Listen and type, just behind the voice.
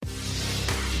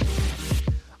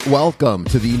Welcome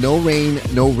to the No Rain,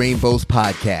 No Rainbows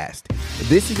podcast.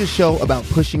 This is a show about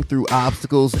pushing through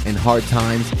obstacles and hard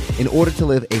times in order to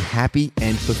live a happy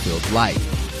and fulfilled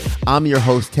life. I'm your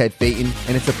host, Ted Phaeton,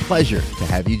 and it's a pleasure to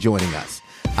have you joining us.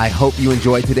 I hope you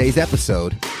enjoyed today's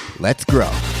episode. Let's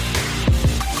grow.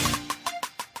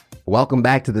 Welcome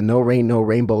back to the No Rain, No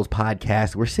Rainbows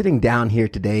podcast. We're sitting down here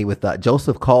today with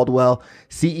Joseph Caldwell,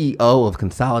 CEO of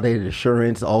Consolidated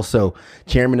Assurance, also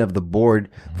chairman of the board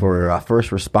for First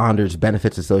Responders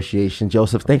Benefits Association.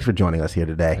 Joseph, thanks for joining us here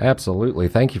today. Absolutely.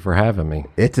 Thank you for having me.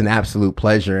 It's an absolute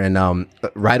pleasure. And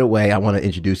right away, I want to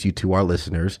introduce you to our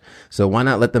listeners. So why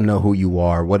not let them know who you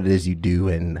are, what it is you do,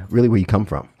 and really where you come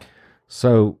from?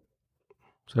 So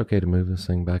it's okay to move this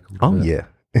thing back a little bit? Oh, yeah.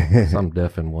 I'm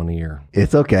deaf in one ear.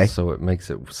 It's okay. So it makes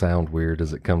it sound weird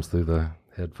as it comes through the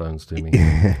headphones to me.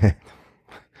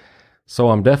 So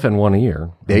I'm deaf in one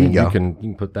ear. There you go. You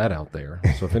can put that out there.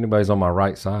 So if anybody's on my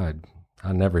right side,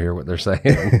 I never hear what they're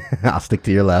saying. I'll stick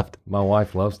to your left. My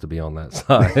wife loves to be on that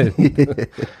side.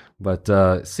 But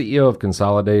CEO of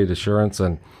Consolidated Assurance,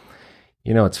 and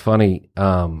you know, it's funny.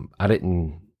 I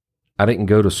didn't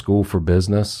go to school for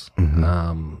business.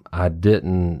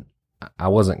 I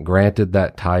wasn't granted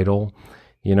that title.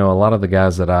 You know, a lot of the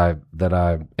guys that I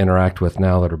interact with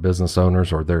now that are business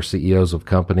owners or they're CEOs of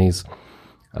companies,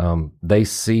 they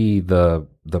see the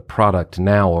product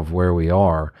now of where we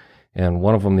are. And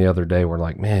one of them the other day were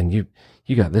like, "Man, you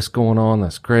got this going on.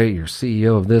 That's great. You're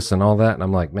CEO of this and all that." And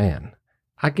I'm like, "Man,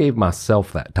 I gave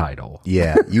myself that title."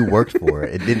 Yeah, you worked for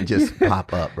it. It didn't just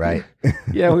pop up, right?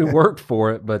 Yeah, we worked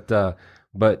for it,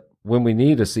 but when we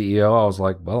need a CEO, I was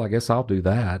like, well, I guess I'll do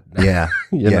that. Yeah.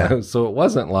 you know? So it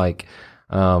wasn't like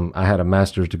I had a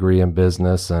master's degree in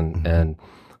business and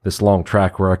this long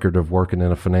track record of working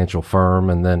in a financial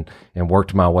firm and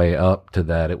worked my way up to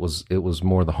that. It was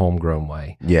more the homegrown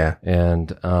way. Yeah.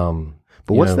 And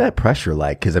but what's that pressure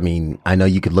like? Because I mean, I know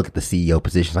you could look at the CEO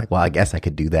position like, well, I guess I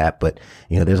could do that, but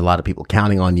you know, there's a lot of people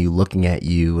counting on you, looking at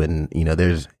you, and you know,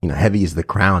 there's heavy is the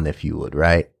crown, if you would,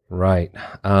 right? Right.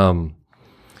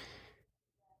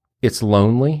 It's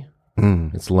lonely.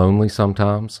 It's lonely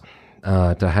sometimes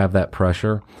to have that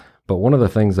pressure. But one of the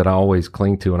things that I always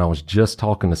cling to, and I was just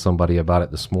talking to somebody about it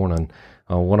this morning,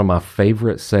 one of my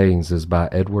favorite sayings is by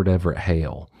Edward Everett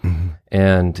Hale.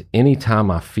 And anytime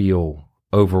I feel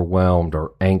overwhelmed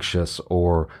or anxious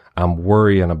or I'm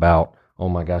worrying about, oh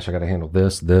my gosh, I got to handle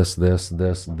this, I'll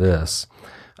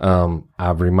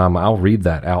read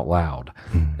that out loud.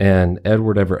 And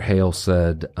Edward Everett Hale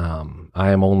said, I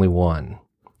am only one.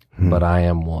 But I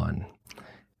am one.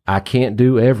 I can't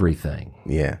do everything.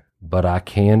 Yeah. But I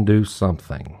can do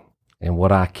something. And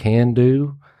what I can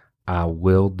do, I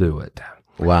will do it.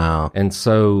 Wow. And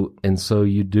so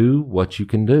you do what you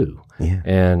can do. Yeah.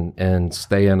 And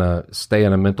stay in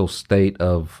a mental state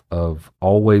of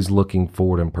always looking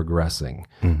forward and progressing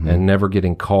and never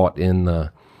getting caught in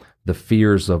the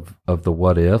fears of the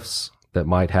what ifs that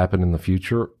might happen in the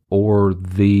future or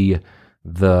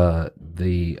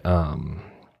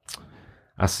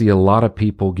I see a lot of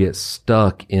people get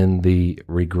stuck in the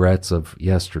regrets of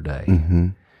yesterday.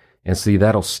 And see,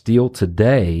 that'll steal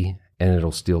today and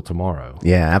it'll steal tomorrow.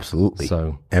 Yeah, absolutely.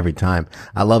 So every time.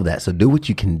 I love that. So do what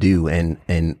you can do. And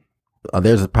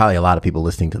there's probably a lot of people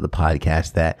listening to the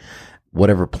podcast that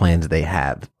whatever plans they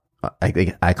have,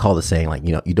 I call the saying like,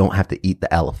 you don't have to eat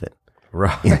the elephant.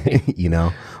 Right.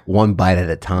 One bite at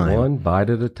a time. One bite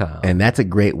at a time. And that's a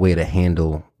great way to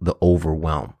handle the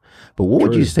overwhelm. But what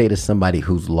would you say to somebody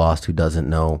who's lost, who doesn't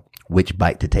know which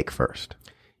bite to take first?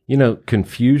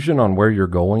 Confusion on where you're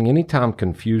going. Anytime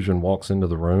confusion walks into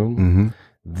the room,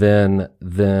 then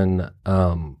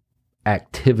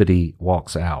activity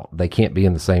walks out. They can't be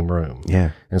in the same room.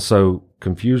 Yeah. And so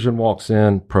confusion walks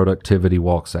in, productivity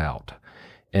walks out.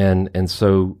 And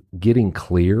so getting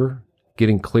clear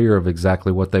of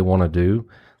exactly what they want to do,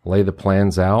 lay the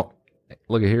plans out.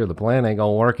 Look at here, the plan ain't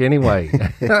going to work anyway.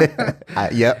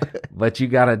 Yep. But you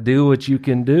got to do what you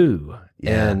can do.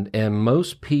 Yeah. And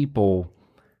most people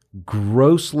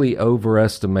grossly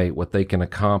overestimate what they can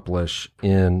accomplish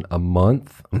in a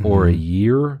month or a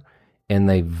year, and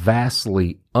they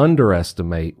vastly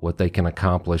underestimate what they can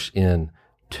accomplish in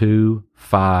 2,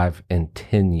 5, and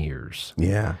 10 years.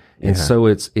 Yeah. And so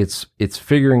it's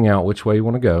figuring out which way you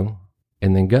want to go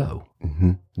and then go.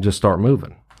 Just start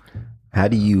moving. How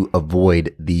do you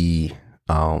avoid the,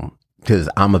 because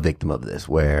I'm a victim of this,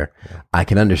 where I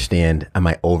can understand I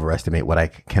might overestimate what I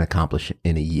can accomplish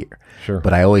in a year. Sure.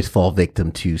 But I always fall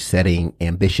victim to setting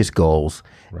ambitious goals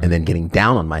and then getting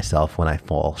down on myself when I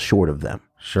fall short of them.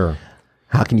 Sure.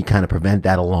 how can you kind of prevent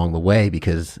that along the way?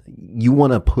 Because you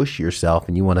want to push yourself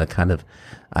and you want to kind of,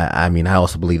 I mean, I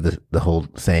also believe the whole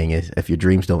saying is if your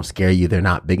dreams don't scare you, they're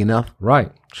not big enough.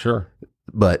 Right. Sure.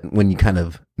 But when you kind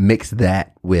of mix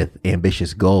that with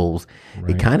ambitious goals,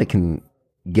 it kind of can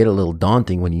get a little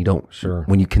daunting when you don't,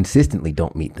 when you consistently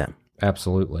don't meet them.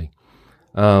 Absolutely.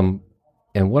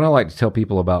 And what I like to tell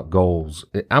people about goals,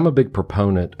 I'm a big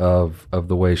proponent of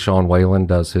the way Sean Whalen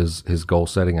does his goal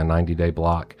setting, a 90-day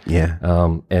block. Yeah.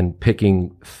 And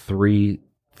picking 3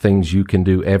 things you can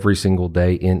do every single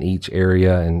day in each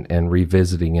area and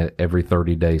revisiting it every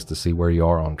 30 days to see where you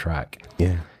are on track.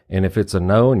 Yeah. And if it's a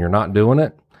no and you're not doing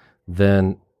it,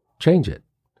 then change it.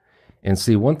 And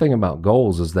see, one thing about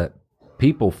goals is that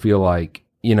people feel like,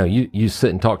 you know, you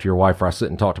sit and talk to your wife, or I sit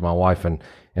and talk to my wife, and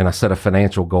I set a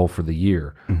financial goal for the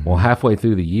year. Mm-hmm. Well, halfway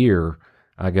through the year,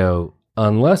 I go,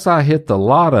 unless I hit the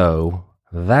lotto,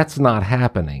 that's not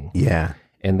happening. Yeah.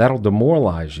 And that'll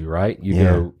demoralize you, right?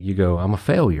 You go, I'm a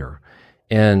failure.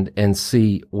 And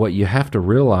see, what you have to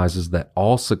realize is that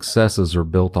all successes are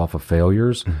built off of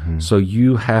failures. Mm-hmm. So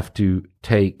you have to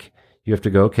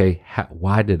go, okay,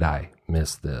 why did I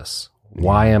miss this?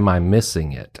 Why am I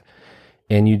missing it?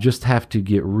 And you just have to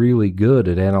get really good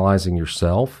at analyzing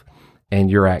yourself and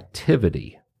your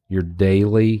activity, your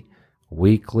daily,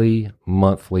 weekly,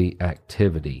 monthly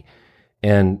activity.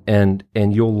 And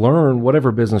you'll learn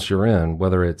whatever business you're in,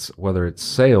 whether it's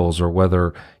sales or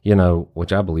whether, you know,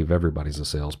 which I believe everybody's a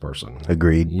salesperson.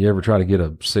 Agreed. You ever try to get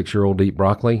a 6-year-old to eat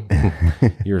broccoli?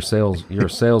 You're a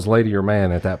sales lady or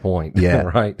man at that point. Yeah.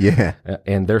 Right? Yeah.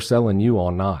 And they're selling you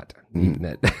on not eating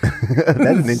it. That's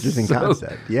an interesting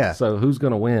concept. Yeah. So who's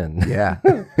going to win? Yeah.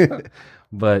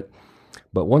 But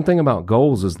one thing about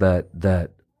goals is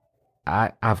that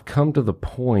I've come to the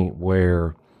point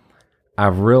where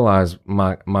I've realized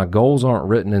my goals aren't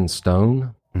written in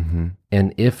stone. Mm-hmm.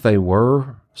 And if they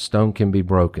were, stone can be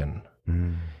broken.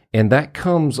 Mm-hmm. And that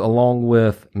comes along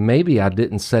with maybe I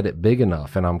didn't set it big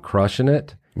enough and I'm crushing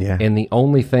it. Yeah. And the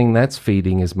only thing that's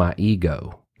feeding is my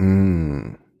ego.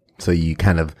 So you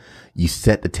you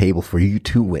set the table for you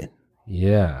to win.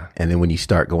 Yeah. And then when you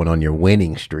start going on your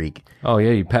winning streak. Oh,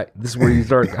 yeah. This is where you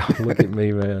start. Oh, look at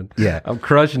me, man. Yeah. I'm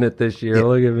crushing it this year. Yeah.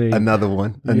 Look at me. Another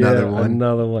one.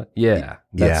 Yeah.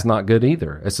 That's not good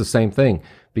either. It's the same thing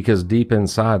because deep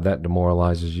inside that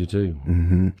demoralizes you too.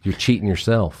 Mm-hmm. You're cheating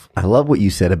yourself. I love what you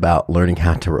said about learning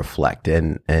how to reflect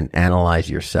and analyze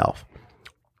yourself.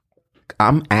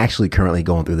 I'm actually currently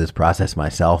going through this process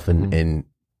myself and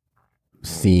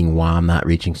seeing why I'm not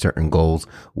reaching certain goals.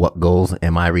 What goals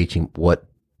am I reaching? What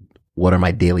are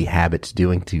my daily habits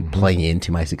doing to play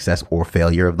into my success or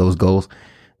failure of those goals?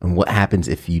 And what happens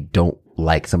if you don't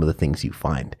like some of the things you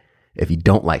find? If you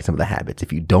don't like some of the habits,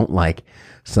 if you don't like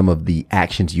some of the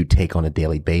actions you take on a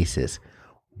daily basis,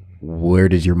 where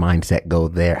does your mindset go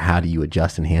there? How do you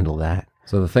adjust and handle that?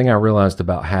 So the thing I realized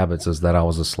about habits is that I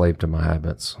was a slave to my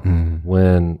habits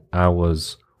when I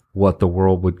was what the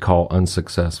world would call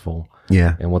unsuccessful.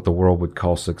 Yeah. And what the world would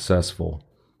call successful.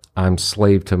 I'm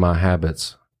slave to my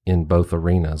habits in both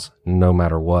arenas, no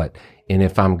matter what. And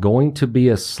if I'm going to be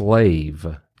a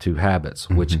slave to habits,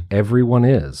 which everyone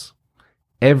is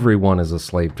a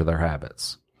slave to their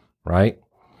habits, right?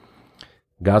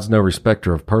 God's no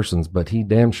respecter of persons, but he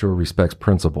damn sure respects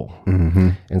principle.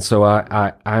 Mm-hmm. And so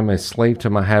I'm a slave to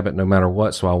my habit no matter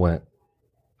what. So I went,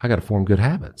 I got to form good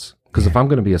habits. Because if I'm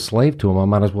going to be a slave to them, I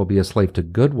might as well be a slave to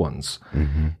good ones.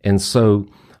 Mm-hmm. And so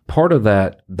part of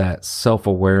that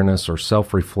self-awareness or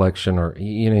self-reflection, or,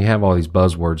 you have all these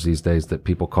buzzwords these days that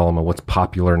people call them and what's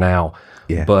popular now.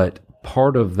 Yeah. But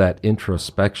part of that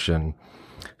introspection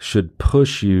should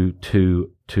push you to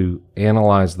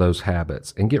analyze those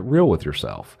habits and get real with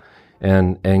yourself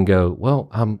and go, well,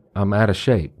 I'm out of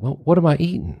shape. Well, what am I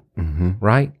eating? Mm-hmm.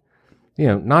 Right?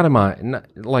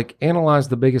 Analyze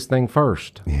the biggest thing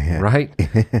first, right?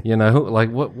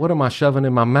 What am I shoving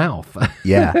in my mouth?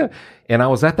 Yeah. And I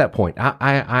was at that point. I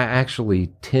actually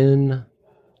 10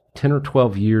 or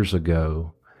 12 years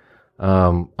ago,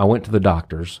 I went to the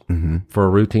doctors for a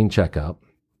routine checkup.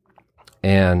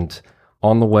 And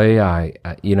on the way, I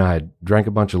drank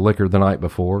a bunch of liquor the night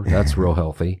before. That's real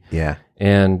healthy. Yeah.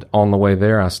 And on the way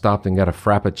there, I stopped and got a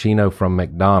Frappuccino from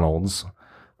McDonald's.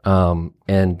 They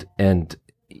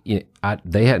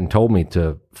hadn't told me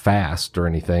to fast or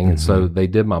anything. And so they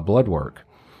did my blood work,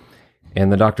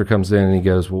 and the doctor comes in and he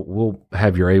goes, well, we'll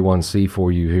have your A1C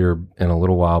for you here in a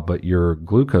little while, but your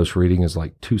glucose reading is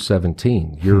like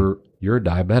 217. You're a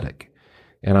diabetic.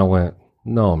 And I went,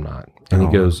 no, I'm not. And he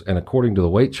goes, and according to the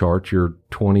weight chart, you're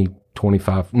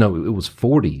 25, no, it was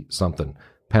 40 something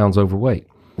pounds overweight.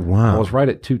 Wow. I was right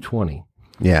at 220.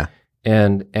 Yeah.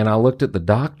 And I looked at the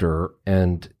doctor,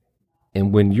 and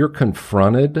when you're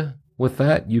confronted with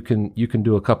that, you can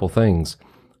do a couple things.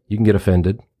 You can get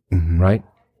offended, right?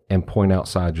 And point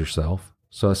outside yourself.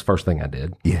 So that's the first thing I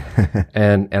did. Yeah.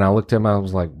 And I looked at him, I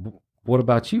was like, what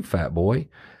about you, fat boy?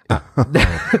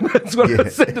 That's what I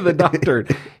said to the doctor.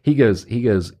 He goes,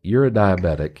 you're a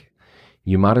diabetic.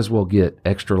 You might as well get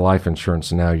extra life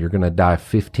insurance now. You're going to die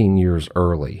 15 years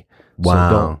early.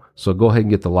 Wow. So go ahead and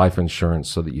get the life insurance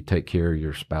so that you take care of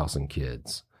your spouse and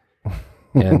kids.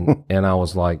 And I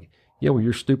was like, yeah, well,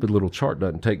 your stupid little chart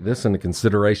doesn't take this into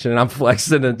consideration. And I'm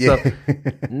flexing and stuff.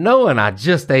 Knowing I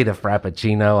just ate a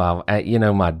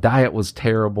Frappuccino. My diet was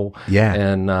terrible. Yeah.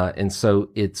 And so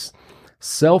it's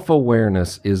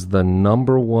self-awareness is the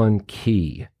number one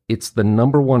key. It's the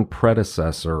number one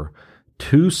predecessor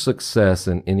to success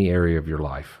in any area of your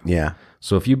life. Yeah.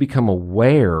 So if you become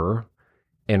aware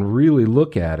and really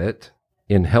look at it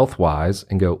in health-wise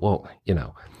and go, well,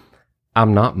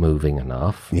 I'm not moving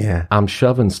enough. Yeah. I'm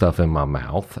shoving stuff in my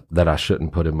mouth that I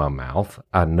shouldn't put in my mouth.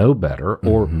 I know better,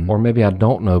 or maybe I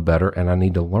don't know better and I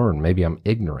need to learn. Maybe I'm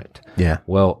ignorant. Yeah.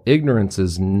 Well, ignorance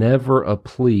is never a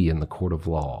plea in the court of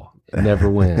law. It never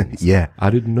wins. Yeah.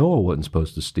 I didn't know I wasn't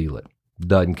supposed to steal it.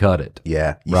 Doesn't cut it.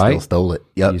 Yeah. You right? still stole it.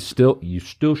 Yep. You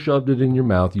still shoved it in your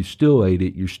mouth. You still ate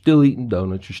it. You're still eating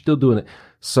donuts. You're still doing it.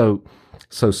 So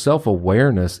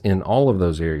self-awareness in all of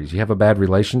those areas. You have a bad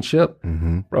relationship,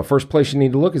 bro, first place you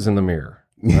need to look is in the mirror,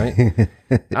 right?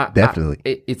 Definitely.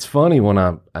 It's funny when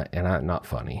not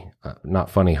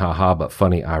funny, haha, but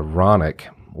funny, ironic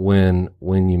when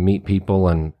you meet people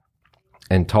and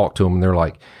talk to them and they're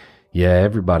like, yeah,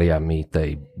 everybody I meet,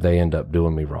 they end up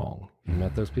doing me wrong. You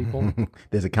met those people?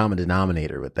 There's a common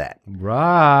denominator with that.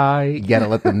 Right. You got to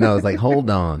let them know. It's like, hold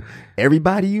on.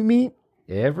 Everybody you meet?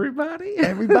 Everybody.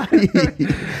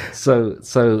 So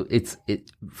it's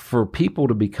for people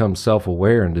to become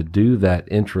self-aware and to do that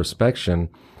introspection,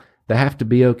 they have to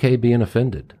be okay being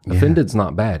offended. Yeah. Offended's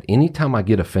not bad. Anytime I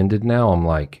get offended now, I'm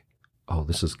like, oh,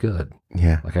 this is good.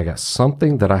 Yeah. Like I got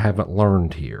something that I haven't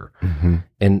learned here.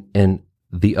 And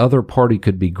the other party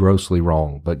could be grossly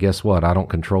wrong, but guess what? I don't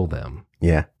control them.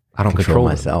 Yeah. I don't control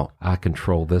myself. I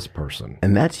control this person.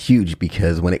 And that's huge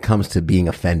because when it comes to being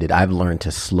offended, I've learned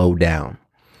to slow down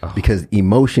because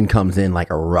emotion comes in like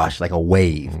a rush, like a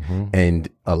wave. And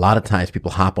a lot of times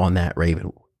people hop on that wave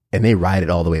and they ride it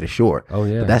all the way to shore. Oh,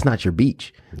 yeah. But that's not your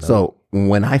beach. No. So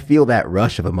when I feel that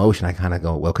rush of emotion, I kind of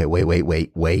go, okay,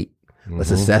 wait.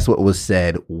 Let's assess what was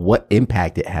said, what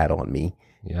impact it had on me,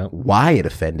 why it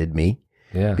offended me.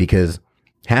 Yeah. Because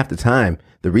half the time,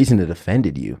 the reason it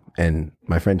offended you, and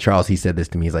my friend Charles, he said this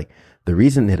to me, he's like, the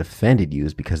reason it offended you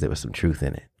is because there was some truth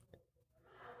in it.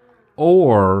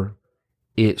 Or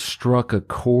it struck a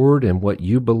chord in what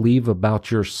you believe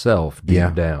about yourself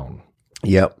deep down.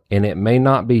 Yep. And it may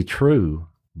not be true,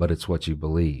 but it's what you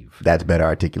believe. That's better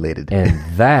articulated. And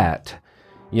that,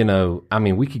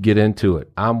 we could get into it.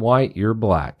 I'm white, you're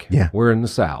black. Yeah. We're in the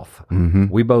South.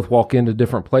 We both walk into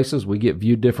different places. We get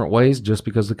viewed different ways just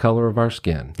because of the color of our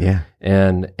skin. Yeah.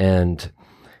 And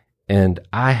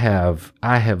I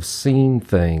have seen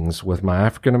things with my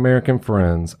African American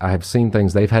friends. I have seen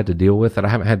things they've had to deal with that I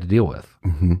haven't had to deal with.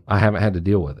 I haven't had to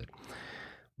deal with it.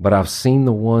 But I've seen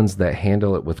the ones that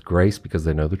handle it with grace because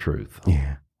they know the truth.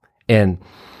 Yeah. And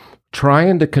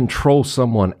trying to control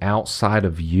someone outside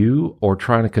of you or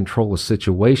trying to control a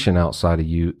situation outside of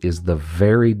you is the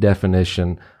very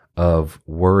definition of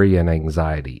worry and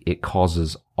anxiety. It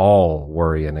causes all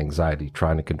worry and anxiety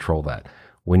trying to control that.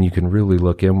 When you can really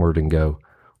look inward and go,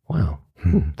 wow,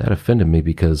 that offended me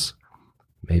because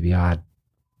maybe I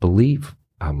believe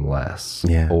I'm less.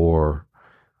 Yeah. Or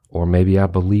maybe I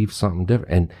believe something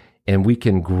different. And we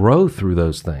can grow through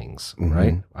those things,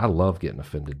 right? I love getting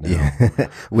offended now. Yeah.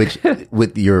 Which,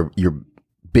 with your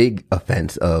big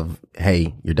offense of,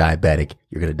 hey, you're diabetic,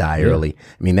 you're going to die early.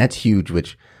 I mean, that's huge,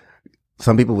 which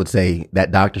some people would say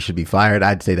that doctor should be fired.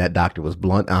 I'd say that doctor was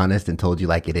blunt, honest, and told you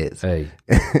like it is. Hey,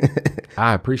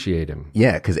 I appreciate him.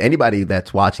 Yeah, because anybody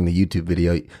that's watching the YouTube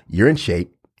video, you're in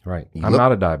shape. Right. I'm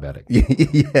not a diabetic.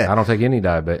 Yeah. I don't take any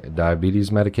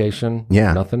diabetes medication.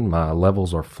 Yeah. Nothing. My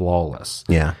levels are flawless.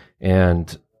 Yeah.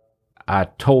 And I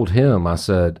told him, I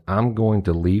said, I'm going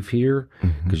to leave here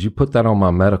because you put that on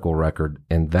my medical record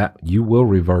and that you will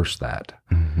reverse that.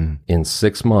 In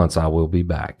 6 months, I will be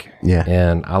back. Yeah.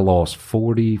 And I lost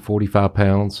 45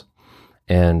 pounds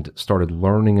and started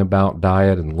learning about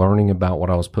diet and learning about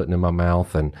what I was putting in my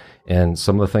mouth and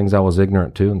some of the things I was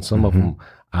ignorant to. And some of them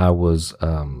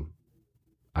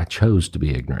I I chose to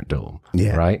be ignorant to them.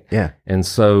 Yeah. Right. Yeah. And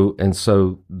so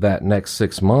that next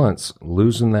 6 months,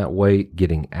 losing that weight,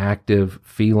 getting active,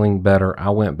 feeling better,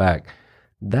 I went back.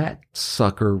 That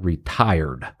sucker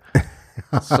retired.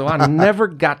 So I never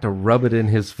got to rub it in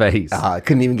his face. I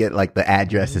couldn't even get like the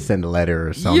address to send a letter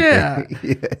or something. Yeah.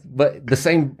 But the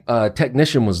same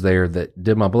technician was there that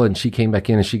did my blood, and she came back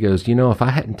in and she goes, if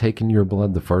I hadn't taken your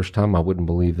blood the first time, I wouldn't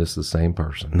believe this is the same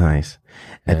person. Nice.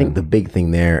 I think the big thing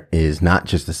there is not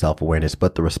just the self-awareness,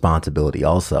 but the responsibility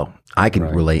also. I can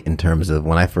relate in terms of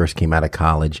when I first came out of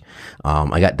college,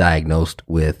 I got diagnosed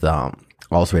with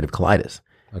ulcerative colitis.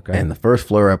 Okay. And the first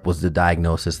flare-up was the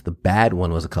diagnosis. The bad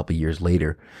one was a couple years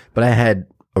later. But I had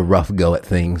a rough go at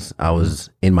things. I was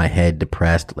in my head,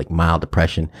 depressed, like mild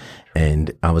depression.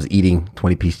 And I was eating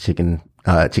 20-piece chicken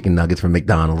nuggets from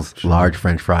McDonald's, large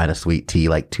French fry, and a sweet tea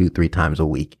like 2-3 times a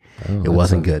week. It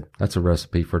wasn't good. That's a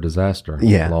recipe for disaster.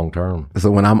 Yeah. Long term.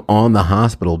 So when I'm on the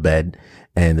hospital bed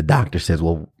and the doctor says,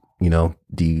 well,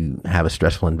 do you have a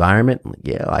stressful environment? I'm like,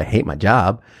 yeah, I hate my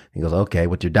job. He goes, okay,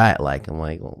 what's your diet like? I'm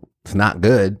like, well, it's not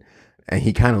good. And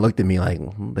he kind of looked at me like,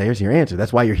 well, there's your answer.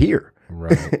 That's why you're here.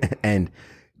 Right. And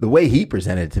the way he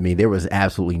presented it to me, there was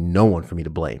absolutely no one for me to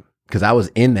blame because I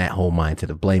was in that whole mindset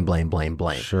of blame.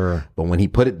 Sure. But when he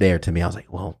put it there to me, I was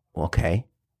like, well, okay,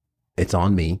 it's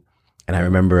on me. And I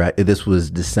remember this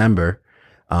was December.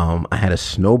 I had a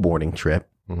snowboarding trip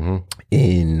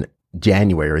in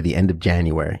January or the end of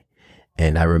January.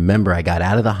 And I remember I got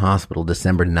out of the hospital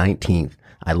December 19th.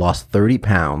 I lost 30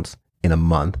 pounds in a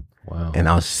month. Wow. And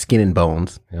I was skin and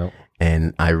bones. Yep.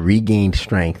 And I regained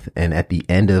strength. And at the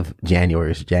end of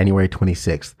January, it's January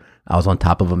 26th, I was on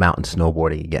top of a mountain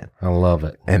snowboarding again. I love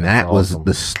it. And That's that was awesome.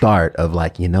 the start of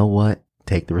like, you know what?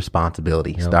 Take the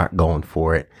responsibility. Yep. Start going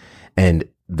for it. And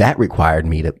that required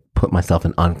me to put myself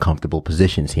in uncomfortable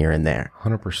positions here and there.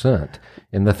 100%.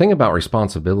 And the thing about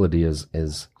responsibility is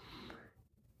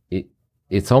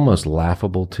it's almost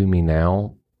laughable to me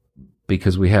now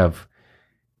because there's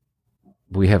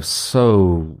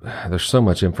so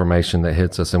much information that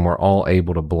hits us and we're all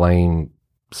able to blame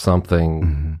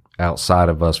something outside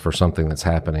of us for something that's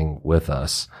happening with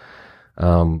us.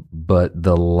 But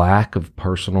the lack of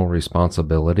personal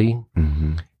responsibility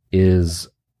is,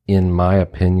 in my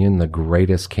opinion, the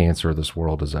greatest cancer this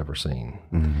world has ever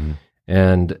seen.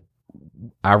 And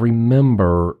I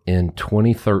remember in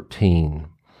 2013,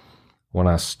 when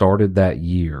I started that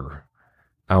year,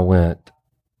 I went,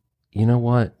 you know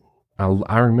what?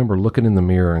 I remember looking in the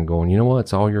mirror and going, you know what?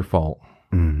 It's all your fault.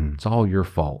 It's all your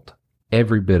fault.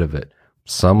 Every bit of it.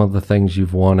 Some of the things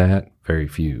you've won at, very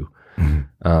few.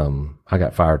 I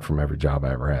got fired from every job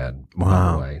I ever had. Wow.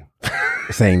 By the way.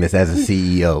 Saying this as a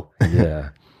CEO.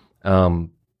 Yeah.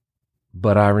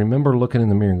 But I remember looking in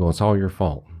the mirror and going, it's all your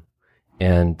fault.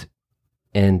 And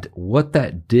what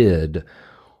that did,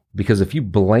 because if you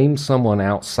blame someone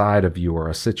outside of you or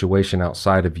a situation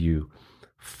outside of you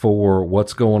for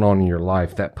what's going on in your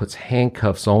life, that puts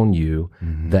handcuffs on you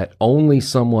that only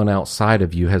someone outside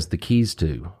of you has the keys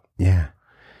to. Yeah.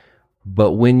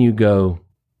 But when you go,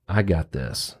 I got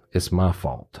this, it's my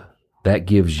fault, that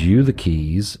gives you the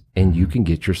keys and you can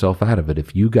get yourself out of it.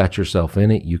 If you got yourself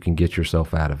in it, you can get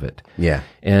yourself out of it. Yeah.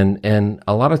 And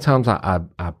a lot of times I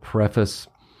preface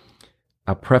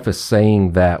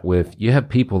saying that with, you have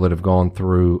people that have gone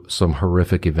through some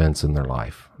horrific events in their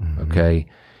life. Okay.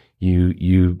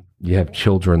 You have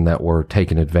children that were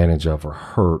taken advantage of or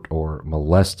hurt or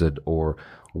molested, or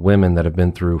women that have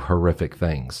been through horrific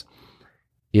things.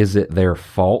 Is it their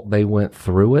fault they went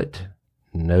through it?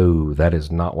 No, that is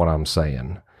not what I'm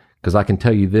saying. Because I can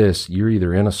tell you this, you're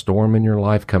either in a storm in your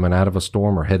life, coming out of a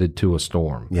storm, or headed to a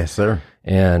storm. Yes, sir.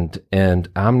 And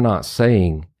I'm not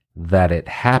saying that it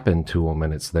happened to them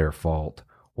and it's their fault.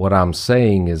 What I'm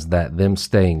saying is that them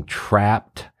staying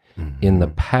trapped in the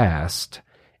past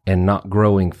and not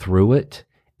growing through it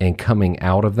and coming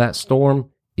out of that storm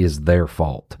is their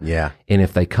fault. Yeah. And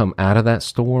if they come out of that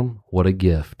storm, what a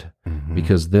gift.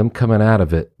 Because them coming out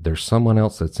of it, there's someone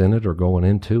else that's in it or going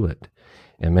into it.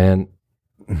 And man,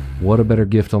 what a better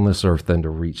gift on this earth than to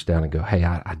reach down and go, hey,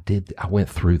 I went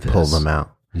through this. Pull them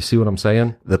out. You see what I'm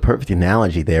saying? The perfect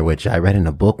analogy there, which I read in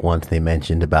a book once, they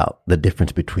mentioned about the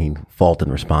difference between fault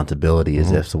and responsibility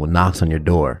is if someone knocks on your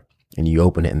door and you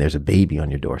open it and there's a baby on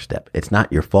your doorstep. It's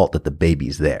not your fault that the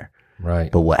baby's there.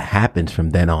 Right. But what happens from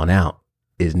then on out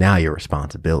is now your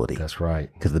responsibility. That's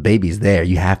right. Because the baby's there.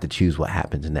 You have to choose what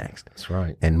happens next. That's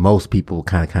right. And most people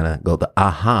kind of go, the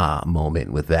aha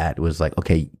moment with that was like,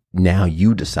 okay, now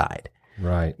you decide.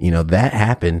 Right. You know, that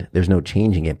happened. There's no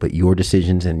changing it, but your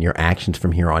decisions and your actions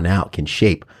from here on out can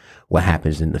shape what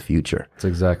happens in the future. That's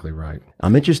exactly right.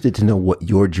 I'm interested to know what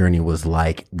your journey was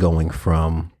like going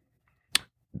from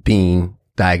being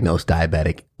diagnosed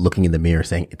diabetic, looking in the mirror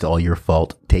saying it's all your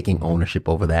fault, taking ownership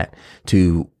over that,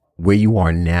 to where you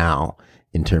are now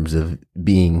in terms of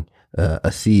being a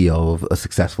CEO of a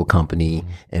successful company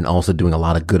and also doing a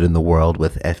lot of good in the world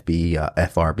with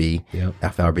FRBA,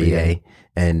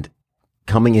 and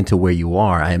coming into where you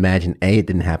are. I imagine A, it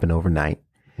didn't happen overnight.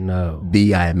 No.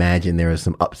 B, I imagine there are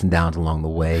some ups and downs along the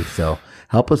way. So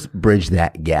help us bridge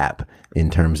that gap in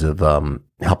terms of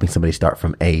helping somebody start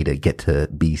from A to get to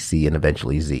B, C, and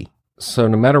eventually Z. So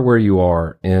no matter where you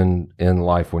are in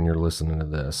life when you're listening to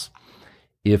this,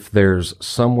 if there's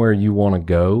somewhere you want to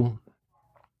go,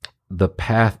 the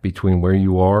path between where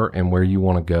you are and where you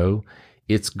want to go,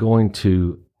 it's going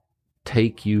to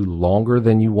take you longer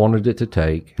than you wanted it to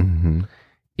take. Mm-hmm.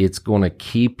 It's going to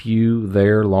keep you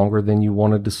there longer than you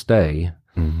wanted to stay.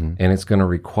 Mm-hmm. And it's going to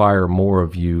require more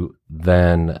of you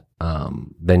than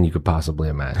you could possibly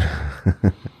imagine.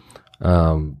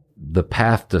 The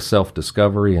path to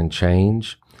self-discovery and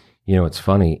change, it's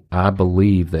funny. I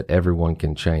believe that everyone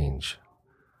can change,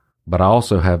 but I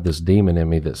also have this demon in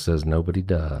me that says nobody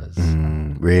does.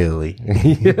 Really?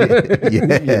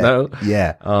 Yeah.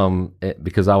 Yeah.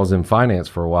 Because I was in finance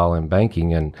for a while in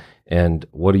banking, and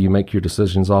what do you make your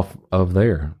decisions off of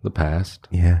there? The past.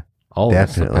 Yeah. All of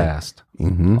it's Definitely. the past.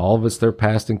 Mm-hmm. All of it's their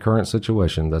past and current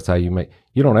situation. That's how you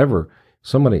don't ever,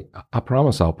 I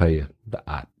promise I'll pay you.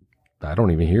 I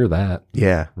don't even hear that.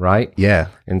 Yeah. Right? Yeah.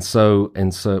 And so,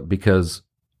 because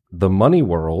the money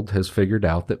world has figured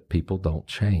out that people don't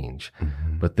change.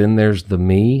 Mm-hmm. But then there's the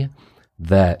me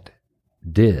that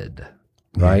did,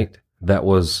 right? Yeah. That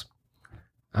was,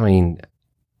 I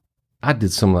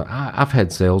did I've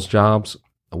had sales jobs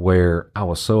where I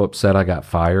was so upset I got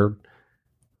fired.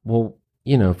 Well,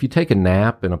 if you take a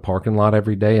nap in a parking lot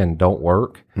every day and don't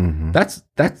work, Mm-hmm. that's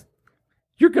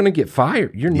you're going to get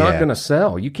fired. You're not Yeah. going to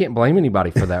sell. You can't blame anybody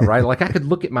for that, right? Like I could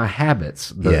look at my habits,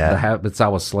 the habits I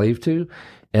was slave to,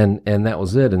 and that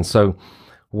was it. And so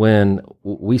when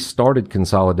we started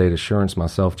Consolidate Assurance,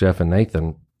 myself, Jeff, and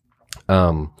Nathan,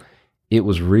 it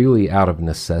was really out of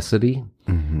necessity,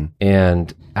 Mm-hmm.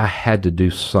 and I had to do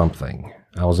something.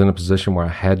 I was in a position where I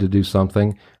had to do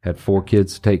something, had 4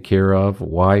 kids to take care of, a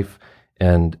wife,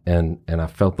 and I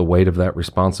felt the weight of that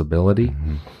responsibility.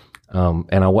 Mm-hmm.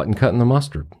 And I wasn't cutting the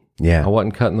mustard. Yeah. I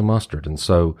wasn't cutting the mustard. And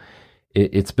so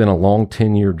it's been a long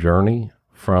 10-year journey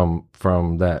from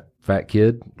that fat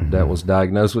kid that was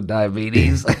diagnosed with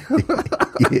diabetes,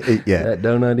 Yeah. that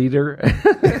donut eater.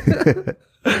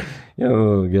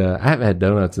 Oh, yeah. I haven't had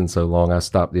donuts in so long. I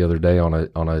stopped the other day on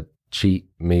a cheat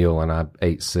meal and I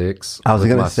ate 6. I was with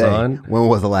going my to say, son. when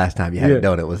was the last time you had a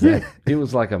donut? Was that? It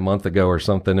was like a month ago or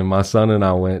something. And my son and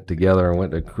I went together and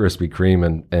went to Krispy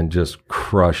Kreme and just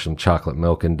crushed some chocolate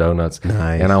milk and donuts.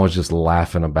 Nice. And I was just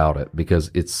laughing about it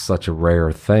because it's such a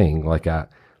rare thing. Like I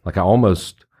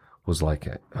almost was like,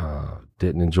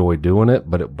 didn't enjoy doing it,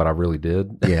 but I really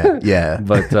did. Yeah. Yeah.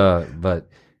 But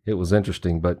it was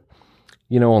interesting. But,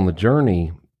 on the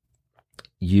journey,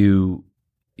 you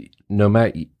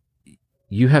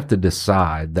have to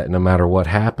decide that no matter what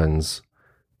happens,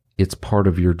 it's part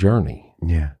of your journey.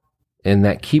 Yeah. And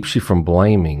that keeps you from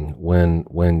blaming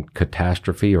when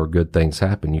catastrophe or good things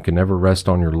happen. You can never rest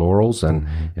on your laurels and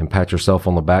pat yourself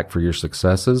on the back for your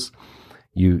successes.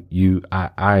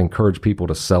 I encourage people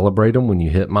to celebrate them when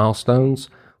you hit milestones,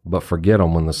 but forget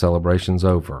them when the celebration's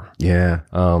over. Yeah.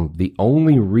 The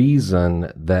only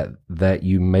reason that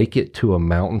you make it to a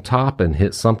mountaintop and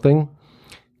hit something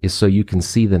is so you can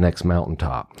see the next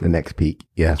mountaintop. The next peak.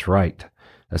 Yeah. That's right.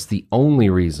 That's the only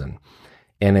reason.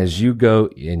 And as you go,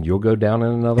 and you'll go down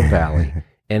in another valley,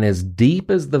 and as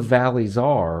deep as the valleys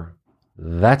are,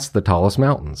 that's the tallest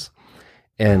mountains.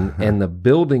 And the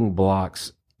building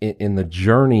blocks in the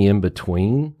journey in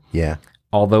between, Yeah.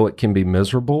 although it can be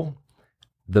miserable,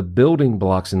 the building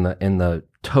blocks and the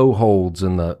toe holds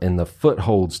and the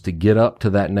footholds to get up to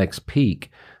that next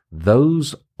peak,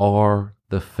 those are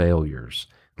the failures.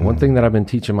 One thing that I've been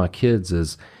teaching my kids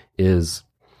is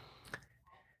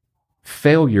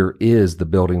failure is the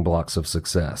building blocks of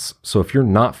success. So if you're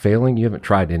not failing, you haven't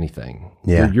tried anything.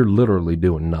 Yeah. You're literally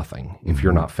doing nothing if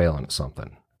you're not failing at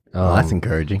something. Well, that's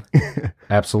encouraging.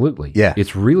 Absolutely. Yeah.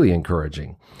 It's really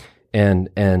encouraging. And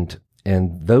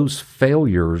those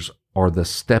failures are the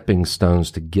stepping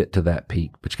stones to get to that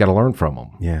peak, but you got to learn from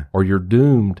them. Yeah. Or you're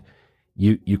doomed.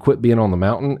 you quit being on the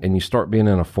mountain and you start being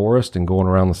in a forest and going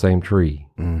around the same tree,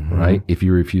 right? If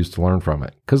you refuse to learn from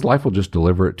it, because life will just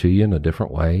deliver it to you in a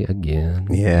different way again,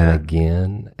 and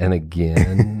again, and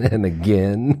again, and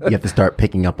again. You have to start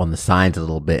picking up on the signs a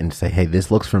little bit and say, hey,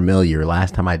 this looks familiar.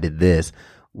 Last time I did this,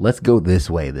 let's go this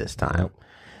way this time. Yep.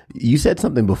 You said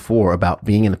something before about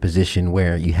being in a position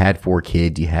where you had 4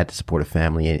 kids, you had to support a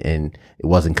family, and it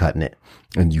wasn't cutting it,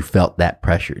 and you felt that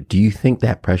pressure. Do you think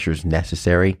that pressure is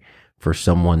necessary for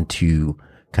someone to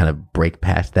kind of break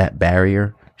past that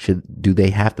barrier? Do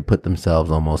they have to put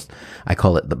themselves almost, I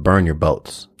call it the burn your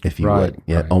boats, if you would,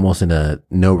 almost in a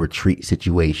no retreat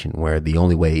situation where the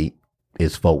only way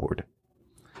is forward?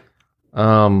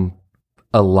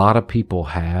 A lot of people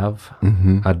have.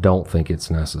 I don't think it's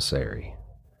necessary.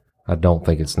 I don't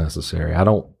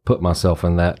put myself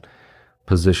in that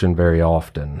position very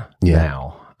often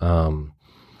now.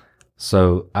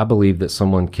 So I believe that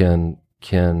someone can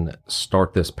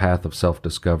start this path of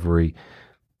self-discovery,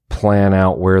 plan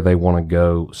out where they want to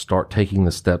go, start taking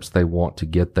the steps they want to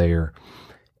get there.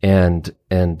 And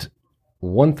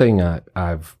one thing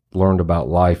I've learned about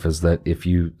life is that if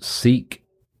you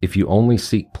only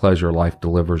seek pleasure, life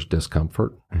delivers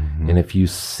discomfort. And if you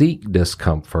seek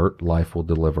discomfort, life will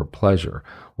deliver pleasure.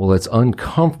 Well, it's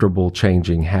uncomfortable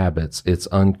changing habits. It's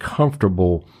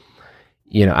uncomfortable.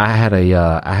 You know, I had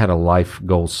a life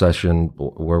goal session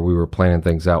where we were planning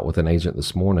things out with an agent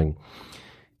this morning,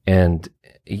 and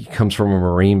he comes from a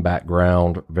Marine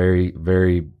background, very,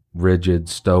 very rigid,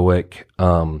 stoic.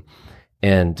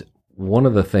 And one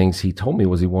of the things he told me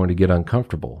was he wanted to get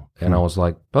uncomfortable. And I was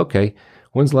like, okay,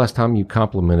 when's the last time you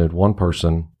complimented one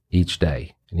person each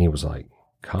day? And he was like,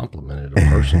 complimented a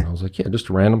person? I was like, yeah, just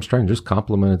a random stranger, just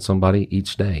complimented somebody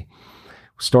each day.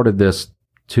 We started this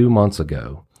 2 months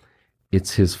ago.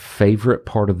 It's his favorite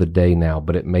part of the day now,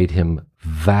 but it made him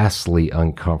vastly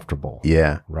uncomfortable.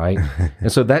 Yeah. Right?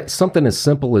 And so that's something as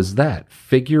simple as that.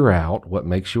 Figure out what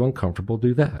makes you uncomfortable.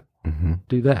 Do that.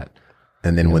 Do that.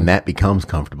 And then when that becomes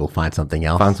comfortable, find something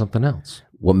else. Find something else.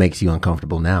 What makes you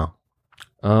uncomfortable now?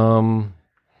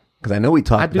 Because I know we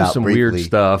talked about some briefly, weird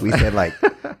stuff. We said like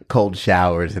cold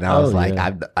showers, and I was like,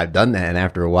 yeah. I've done that, and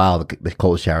after a while, the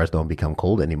cold showers don't become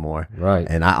cold anymore. Right.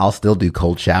 And I'll still do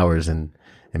cold showers, and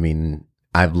I mean,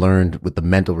 I've learned with the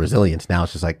mental resilience now.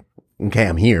 It's just like, okay,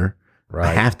 I'm here. Right.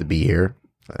 I have to be here,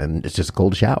 and it's just a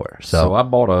cold shower. So I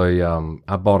bought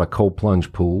a cold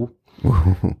plunge pool,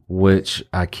 which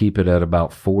I keep it at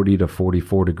about 40 to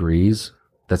 44 degrees.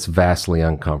 That's vastly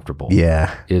uncomfortable.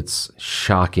 Yeah. It's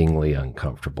shockingly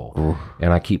uncomfortable. Ooh.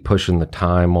 And I keep pushing the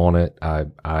time on it.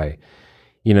 I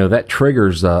that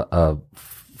triggers a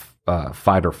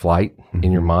fight or flight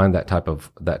in your mind, that type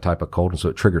of cold. And so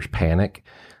it triggers panic.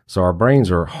 So our brains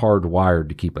are hardwired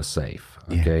to keep us safe.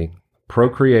 Okay. Yeah.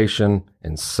 Procreation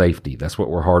and safety. That's what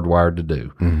we're hardwired to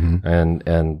do.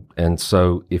 And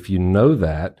so if you know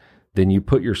that, then you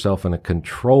put yourself in a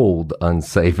controlled,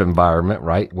 unsafe environment,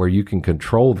 right? Where you can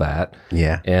control that.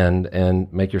 Yeah.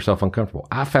 And make yourself uncomfortable.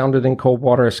 I found it in cold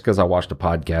water. It's because I watched a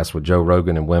podcast with Joe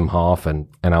Rogan and Wim Hof, and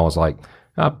I was like,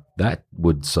 that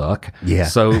would suck. Yeah.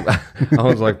 So I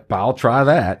was like, I'll try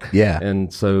that. Yeah.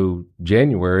 And so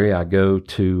January, I go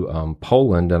to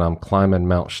Poland, and I'm climbing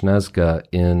Mount Śnieżka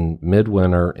in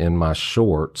midwinter in my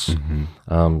shorts,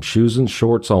 shoes and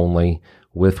shorts only,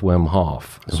 with Wim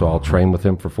Hof. So I'll train with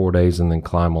him for 4 days and then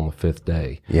climb on the 5th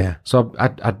day. Yeah. So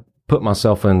I put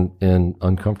myself in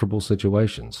uncomfortable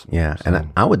situations. Yeah. So,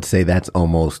 and I would say that's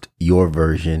almost your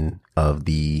version of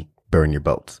the burn your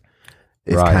boats.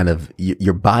 It's right. kind of,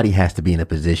 your body has to be in a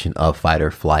position of fight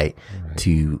or flight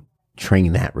to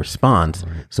train that response.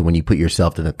 Right. So when you put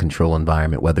yourself in a control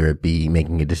environment, whether it be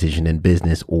making a decision in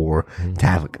business or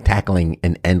tackling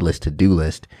an endless to-do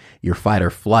list, your fight or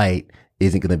flight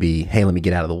isn't going to be, hey, let me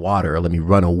get out of the water, or let me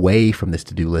run away from this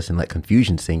to-do list and let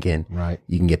confusion sink in. Right.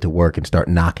 You can get to work and start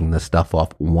knocking the stuff off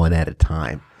one at a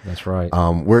time. That's right.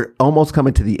 We're almost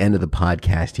coming to the end of the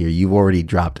podcast here. You've already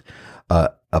dropped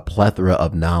a plethora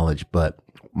of knowledge, but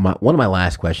one of my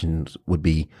last questions would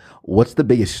be, what's the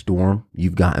biggest storm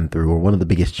you've gotten through, or one of the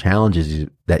biggest challenges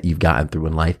that you've gotten through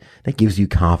in life that gives you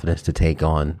confidence to take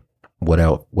on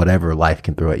whatever life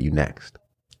can throw at you next?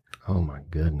 Oh my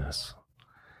goodness.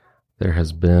 There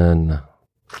has been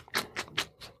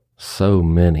so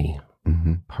many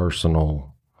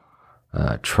personal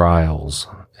trials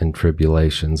and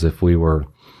tribulations. If we were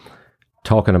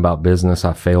talking about business,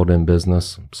 I failed in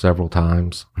business several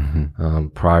times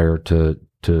prior to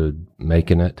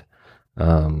making it.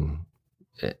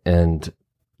 And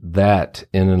that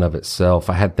in and of itself,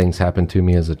 I had things happen to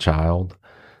me as a child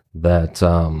that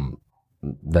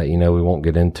we won't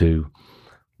get into,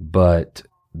 but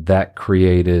that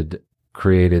created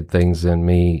things in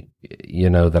me,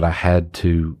 that I had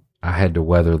to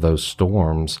weather those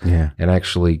storms and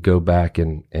actually go back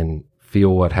and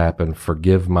feel what happened,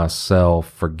 forgive myself,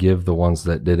 forgive the ones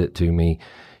that did it to me,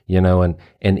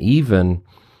 and even,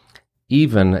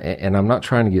 and I'm not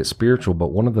trying to get spiritual,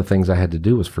 but one of the things I had to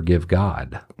do was forgive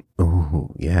God.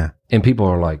 Oh, yeah. And people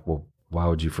are like, well, why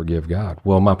would you forgive God?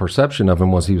 Well, my perception of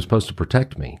him was he was supposed to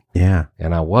protect me. Yeah.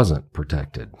 And I wasn't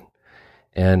protected.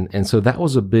 And so that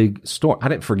was a big storm. I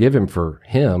didn't forgive him for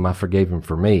him. I forgave him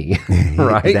for me,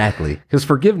 right? Exactly. Because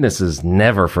forgiveness is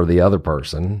never for the other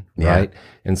person, right?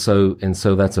 And so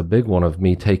that's a big one of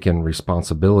me taking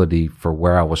responsibility for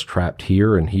where I was trapped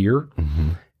here and here,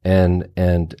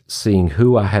 and seeing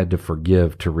who I had to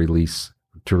forgive to release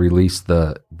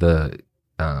the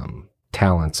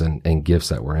talents and gifts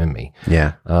that were in me.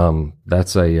 Yeah.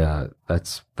 That's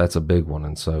a big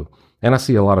one. And I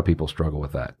see a lot of people struggle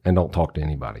with that and don't talk to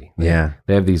anybody. They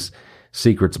have these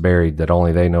secrets buried that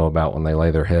only they know about when they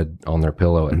lay their head on their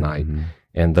pillow at night.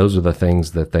 And those are the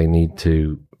things that they need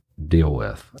to deal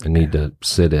with and need to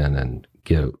sit in and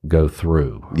go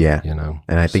through. Yeah.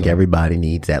 And I think everybody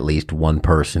needs at least one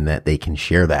person that they can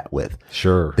share that with.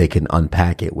 Sure. They can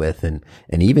unpack it with. And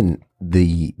even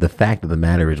the fact of the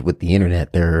matter is, with the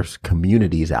internet, there's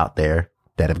communities out there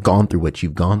that have gone through what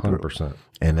you've gone through. 100%.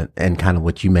 And kind of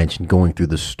what you mentioned, going through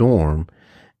the storm,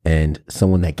 and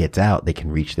someone that gets out, they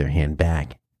can reach their hand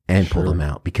back and pull them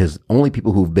out, because only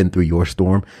people who've been through your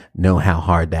storm know how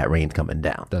hard that rain's coming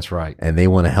down. That's right. And they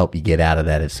want to help you get out of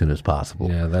that as soon as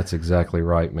possible. Yeah, that's exactly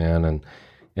right, man.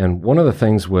 And one of the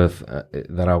things with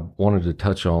that I wanted to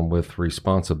touch on with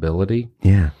responsibility,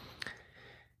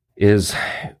 is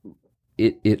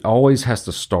it always has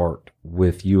to start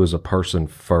with you as a person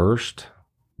first.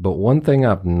 But one thing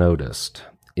I've noticed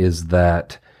is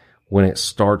that when it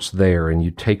starts there and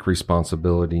you take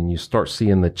responsibility and you start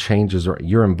seeing the changes, or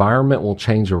your environment will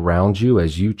change around you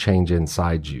as you change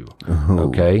inside you.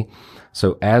 Okay.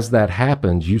 So as that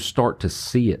happens, you start to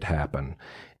see it happen,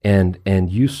 and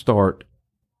you start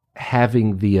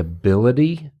having the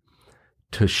ability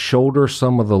to shoulder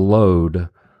some of the load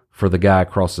for the guy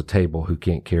across the table who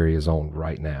can't carry his own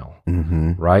right now.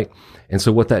 Right. And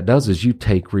so what that does is you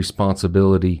take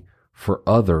responsibility for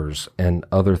others and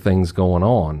other things going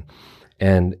on.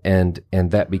 And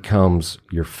that becomes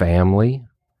your family,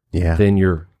 then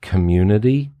your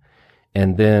community,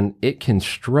 and then it can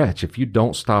stretch. If you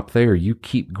don't stop there, you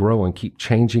keep growing, keep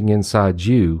changing inside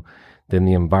you, then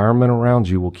the environment around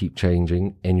you will keep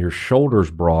changing, and your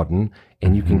shoulders broaden,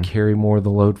 and you can carry more of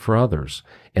the load for others.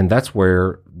 And that's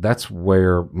where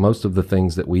most of the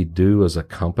things that we do as a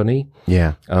company,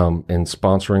 and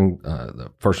sponsoring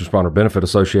the First Responder Benefit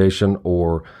Association,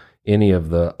 or any of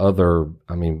the other,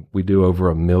 we do over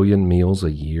 1 million meals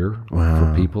a year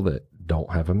for people that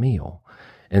don't have a meal.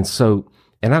 And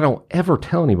I don't ever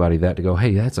tell anybody that to go,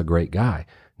 hey, that's a great guy.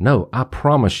 No, I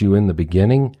promise you, in the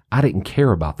beginning, I didn't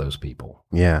care about those people.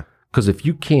 Yeah. Because if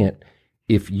you can't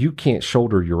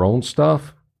shoulder your own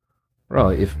stuff,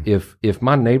 really, if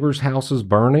my neighbor's house is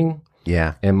burning,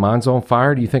 and mine's on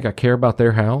fire, do you think I care about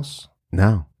their house?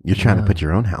 No. You're trying to put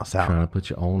your own house out. Trying to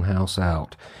put your own house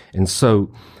out. And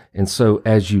so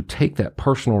as you take that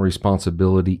personal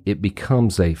responsibility, it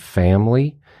becomes a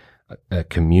family, a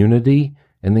community,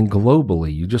 and then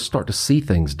globally, you just start to see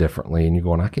things differently, and you're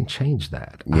going, I can change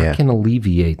that. I can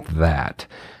alleviate that.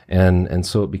 And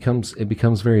so it becomes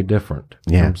very different.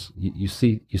 You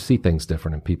see things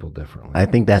different and people differently. I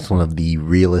think that's one of the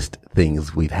realest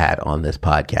things we've had on this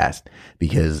podcast,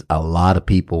 because a lot of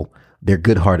people, they're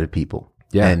good-hearted people.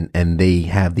 And they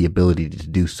have the ability to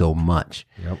do so much.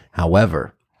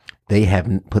 However, they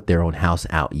haven't put their own house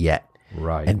out yet.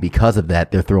 Right. And because of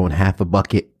that, they're throwing half a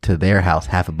bucket to their house,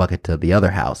 half a bucket to the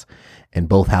other house, and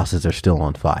both houses are still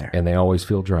on fire. And they always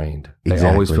feel drained. They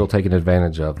always feel taken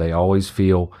advantage of. They always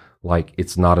feel like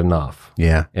it's not enough.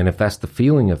 Yeah. And if that's the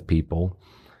feeling of people,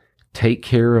 take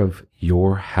care of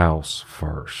your house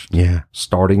first. Yeah.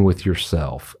 Starting with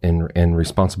yourself, and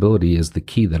responsibility is the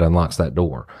key that unlocks that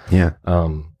door. Yeah.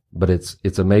 But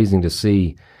it's amazing to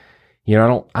see, I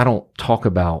don't talk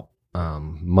about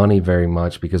money very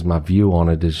much, because my view on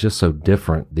it is just so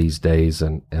different these days,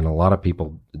 and a lot of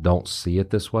people don't see it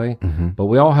this way. But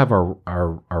we all have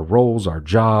our roles, our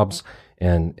jobs,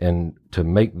 and to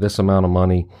make this amount of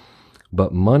money.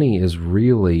 But money is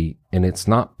really, and it's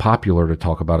not popular to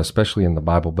talk about, especially in the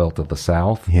Bible Belt of the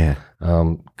South. Yeah.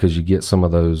 Because you get some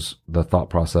of the thought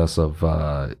process of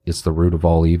it's the root of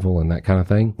all evil and that kind of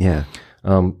thing. Yeah.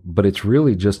 But it's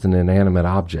really just an inanimate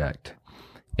object.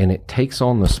 And it takes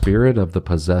on the spirit of the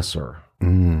possessor.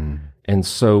 And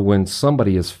so when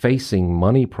somebody is facing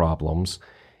money problems,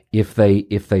 if they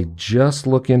just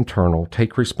look internal,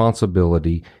 take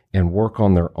responsibility, and work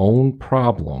on their own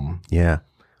problem,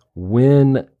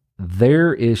 when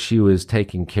their issue is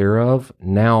taken care of,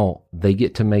 now they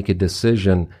get to make a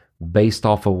decision based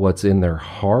off of what's in their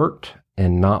heart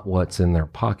and not what's in their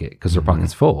pocket, because their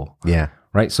pocket's full. Yeah.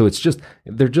 Right. So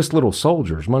they're just little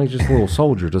soldiers. Money's just a little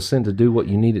soldier to send to do what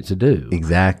you need it to do.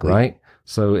 Exactly. Right.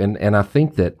 So, and I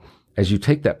think that as you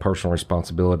take that personal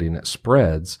responsibility and it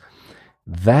spreads,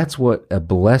 that's what a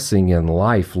blessing in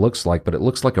life looks like. But it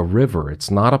looks like a river. It's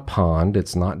not a pond.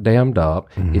 It's not dammed up.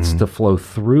 It's to flow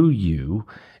through you.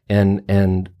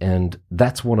 And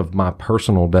that's one of my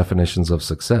personal definitions of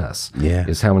success. Yeah.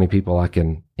 Is how many people I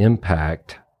can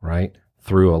impact, right,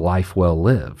 through a life well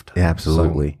lived. Yeah,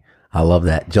 absolutely. I love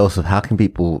that. Joseph, how can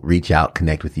people reach out,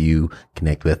 connect with you,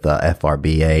 connect with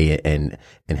FRBA and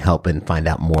help and find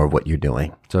out more of what you're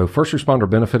doing? So First Responder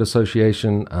Benefit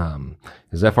Association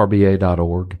is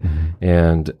FRBA.org.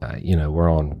 And, we're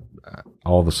on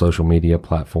all the social media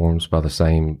platforms by the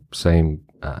same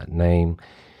name.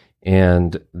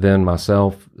 And then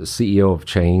myself, the CEO of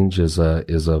Change is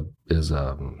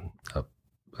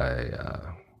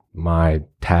my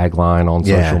tagline on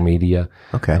social media.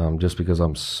 Okay. Just because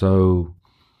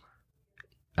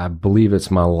I believe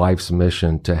it's my life's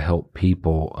mission to help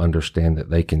people understand that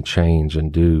they can change and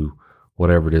do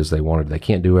whatever it is they wanted. They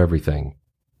can't do everything,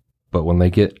 but when they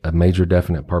get a major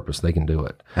definite purpose, they can do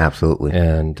it. Absolutely.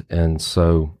 And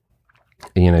so,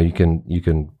 you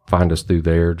can find us through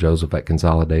there,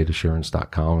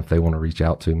 joseph@consolidateassurance.com, if they want to reach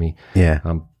out to me. Yeah.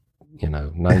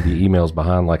 90 emails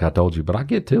behind, like I told you, but I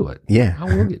get to it. Yeah.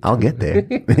 I'll get there.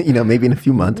 Maybe in a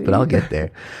few months, but I'll get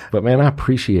there. But man, I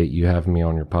appreciate you having me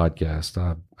on your podcast.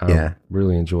 I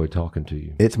really enjoy talking to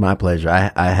you. It's my pleasure.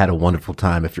 I had a wonderful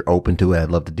time. If you're open to it,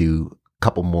 I'd love to do a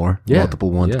couple more,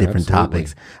 multiple ones, different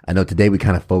topics. I know today we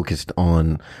kind of focused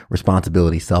on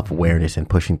responsibility, self-awareness, and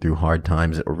pushing through hard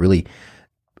times, or really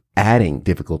adding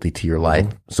difficulty to your life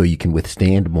so you can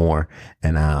withstand more.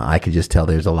 And I could just tell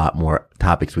there's a lot more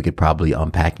topics we could probably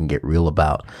unpack and get real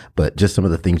about. But just some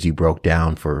of the things you broke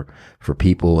down for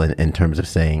people in terms of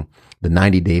saying the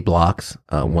 90-day blocks,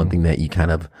 one thing that you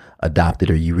kind of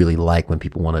adopted or you really like when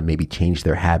people want to maybe change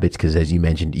their habits, because as you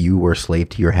mentioned, you were a slave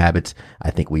to your habits.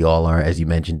 I think we all are, as you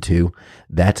mentioned too.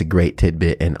 That's a great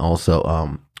tidbit. And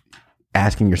also,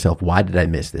 asking yourself, why did I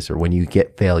miss this? Or when you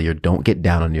get failure, don't get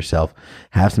down on yourself.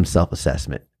 Have some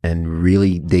self-assessment and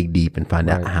really dig deep and find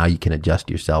out how you can adjust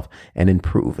yourself and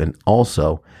improve. And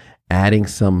also adding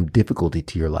some difficulty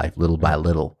to your life little by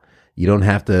little. You don't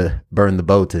have to burn the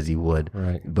boats as you would.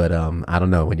 Right. But I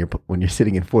don't know, when you're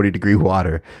sitting in 40-degree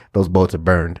water, those boats are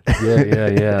burned.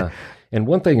 Yeah. And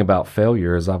one thing about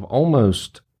failure is I've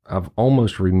almost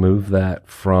removed that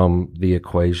from the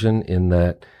equation, in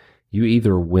that you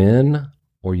either win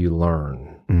or you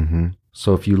learn. Mm-hmm.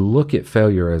 So if you look at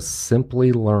failure as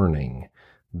simply learning,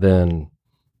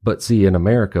 but see, in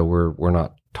America, we're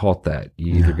not taught that.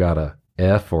 You either got a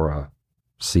F or a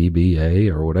CBA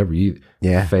or whatever. You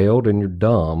failed and you're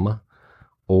dumb,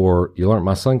 or you learned.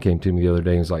 My son came to me the other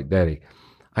day and was like, "Daddy,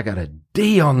 I got a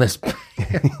D on this thing."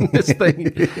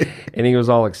 And he was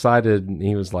all excited, and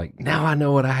he was like, "Now I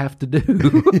know what I have to do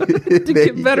to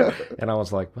get better." And I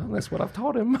was like, "Well, that's what I've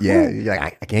taught him." Yeah, you're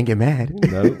like, I can't get mad.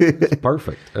 No, it's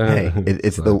perfect. Hey,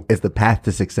 it's the path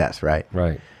to success, right?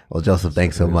 Right. Well, Joseph,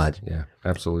 thanks so much. Yeah,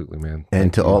 absolutely, man.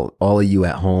 And to all of you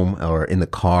at home or in the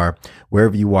car,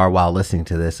 wherever you are while listening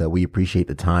to this, we appreciate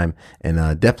the time. And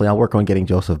definitely I'll work on getting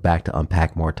Joseph back to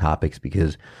unpack more topics,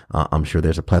 because I'm sure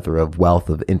there's a plethora of wealth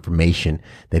of information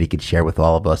that he could share with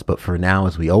all of us. But for now,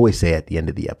 as we always say at the end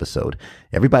of the episode,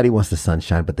 everybody wants the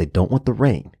sunshine, but they don't want the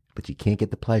rain. But you can't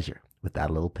get the pleasure without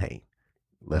a little pain.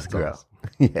 Let's grow. Awesome.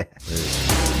 Yeah.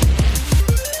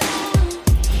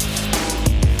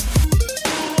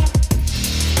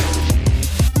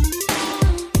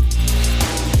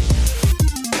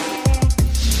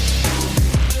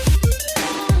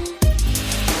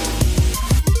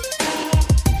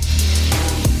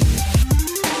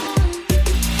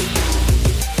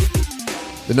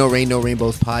 The No Rain, No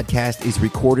Rainbows podcast is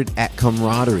recorded at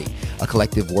Camaraderie, a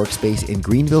collective workspace in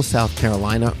Greenville, South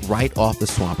Carolina, right off the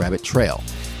Swamp Rabbit Trail.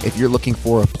 If you're looking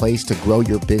for a place to grow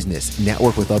your business,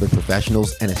 network with other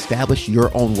professionals, and establish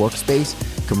your own workspace,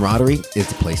 Camaraderie is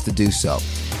the place to do so.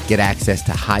 Get access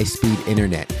to high-speed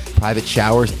internet, private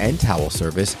showers and towel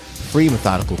service, free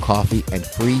methodical coffee, and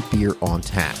free beer on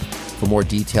tap. For more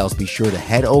details, be sure to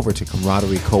head over to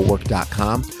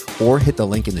CamaraderieCowork.com or hit the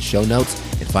link in the show notes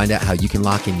and find out how you can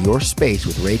lock in your space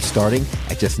with rates starting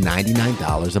at just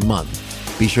 $99 a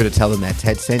month. Be sure to tell them that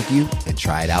Ted sent you and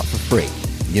try it out for free.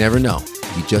 You never know,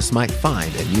 you just might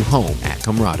find a new home at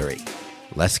Camaraderie.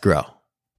 Let's grow.